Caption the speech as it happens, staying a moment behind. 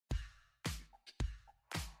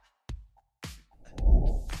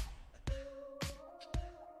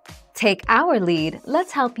Take our lead,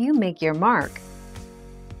 let's help you make your mark.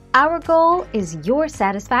 Our goal is your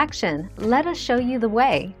satisfaction. Let us show you the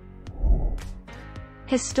way.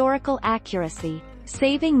 Historical accuracy.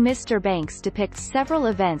 Saving Mr. Banks depicts several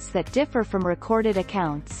events that differ from recorded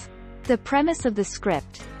accounts. The premise of the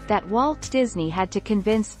script, that Walt Disney had to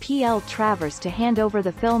convince PL Travers to hand over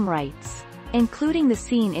the film rights, including the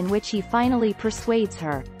scene in which he finally persuades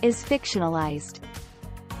her, is fictionalized.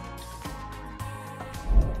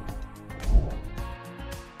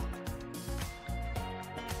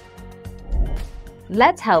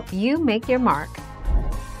 Let's help you make your mark.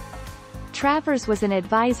 Travers was an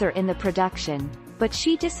advisor in the production, but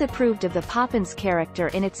she disapproved of the Poppins character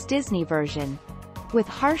in its Disney version. With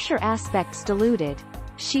harsher aspects diluted,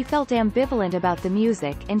 she felt ambivalent about the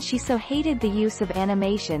music and she so hated the use of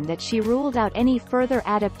animation that she ruled out any further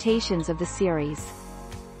adaptations of the series.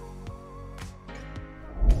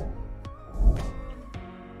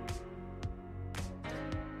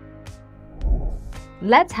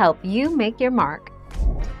 Let's help you make your mark.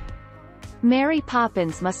 Mary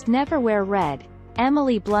Poppins must never wear red.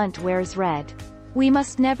 Emily Blunt wears red. We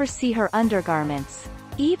must never see her undergarments.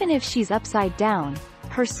 Even if she's upside down,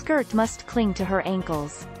 her skirt must cling to her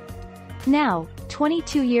ankles. Now,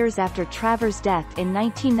 22 years after Travers' death in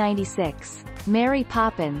 1996, Mary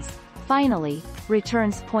Poppins, finally,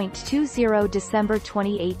 returns. 20 December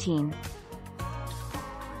 2018.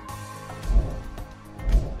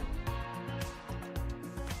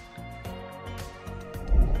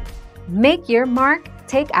 Make your mark,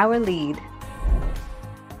 take our lead.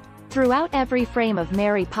 Throughout every frame of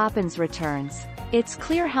Mary Poppins Returns, it's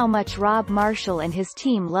clear how much Rob Marshall and his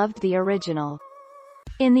team loved the original.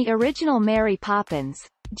 In the original Mary Poppins,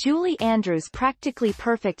 Julie Andrews' practically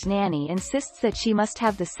perfect nanny insists that she must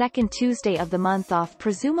have the second Tuesday of the month off,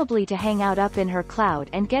 presumably to hang out up in her cloud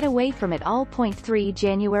and get away from it all. 3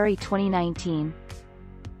 January 2019.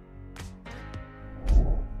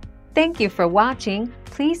 Thank you for watching.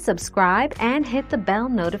 Please subscribe and hit the bell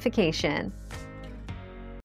notification.